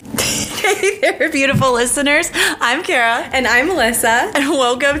Hey there, beautiful listeners. I'm Cara. And I'm Alyssa. And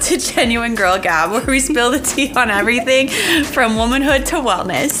welcome to Genuine Girl Gab, where we spill the tea on everything from womanhood to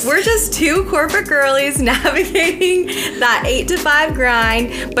wellness. We're just two corporate girlies navigating that 8 to 5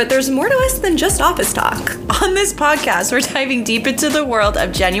 grind, but there's more to us than just office talk. On this podcast, we're diving deep into the world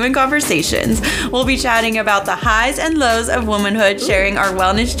of genuine conversations. We'll be chatting about the highs and lows of womanhood, sharing our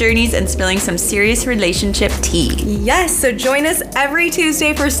wellness journeys, and spilling some serious relationship tea. Yes, so join us every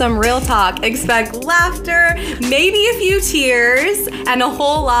Tuesday for some real talk. Expect laughter, maybe a few tears, and a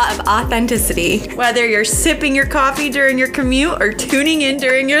whole lot of authenticity. Whether you're sipping your coffee during your commute or tuning in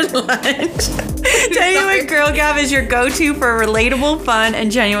during your lunch, Genuine Girl Gab is your go-to for relatable, fun,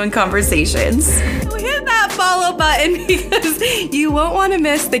 and genuine conversations. Hit that follow button because you won't want to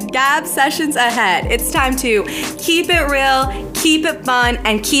miss the Gab sessions ahead. It's time to keep it real, keep it fun,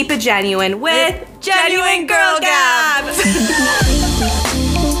 and keep it genuine with Genuine Girl Gab.